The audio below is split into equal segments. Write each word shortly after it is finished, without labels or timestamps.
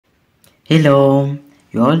Hello,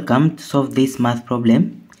 you're welcome to solve this math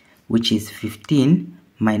problem, which is 15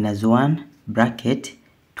 minus 1 bracket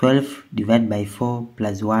 12 divided by 4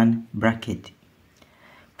 plus 1 bracket.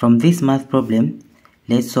 From this math problem,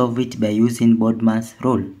 let's solve it by using BODMAS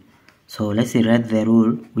rule. So let's write the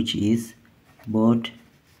rule, which is BODMAS.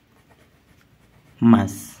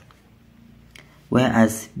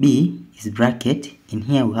 Whereas B is bracket, in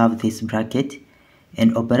here we have this bracket,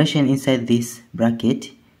 and operation inside this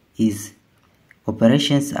bracket is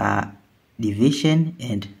operations are division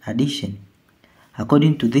and addition.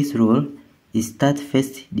 According to this rule, we start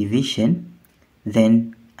first division,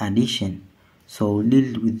 then addition. So we'll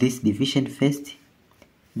deal with this division first,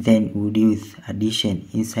 then we'll deal with addition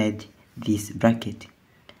inside this bracket.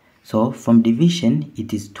 So from division,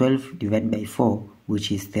 it is 12 divided by 4,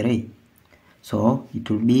 which is 3. So it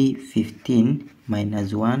will be 15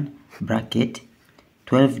 minus 1 bracket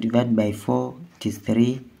 12 divided by 4, it is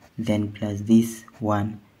 3, then plus this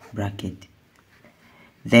 1 bracket.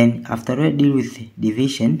 Then after we deal with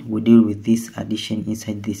division, we deal with this addition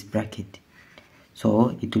inside this bracket.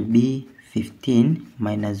 So it will be 15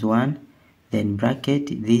 minus 1, then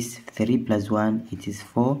bracket this 3 plus 1, it is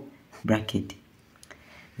 4 bracket.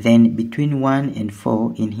 Then between 1 and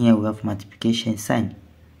 4, in here we have multiplication sign.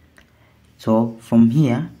 So from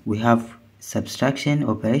here we have subtraction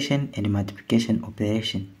operation and multiplication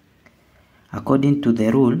operation. According to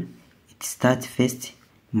the rule, it starts first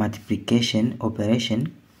multiplication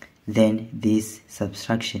operation, then this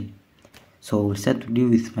subtraction. So we'll start to deal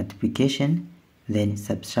with multiplication, then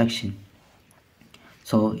subtraction.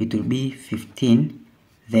 So it will be 15,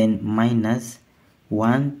 then minus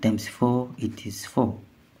 1 times 4, it is 4.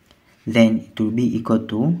 Then it will be equal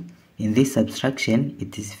to, in this subtraction,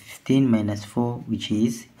 it is 15 minus 4, which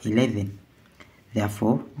is 11.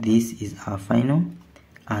 Therefore, this is our final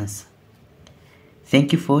answer.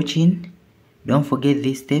 Thank you for watching. Don't forget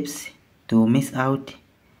these steps to miss out.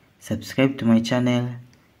 Subscribe to my channel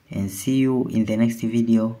and see you in the next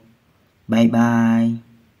video. Bye bye.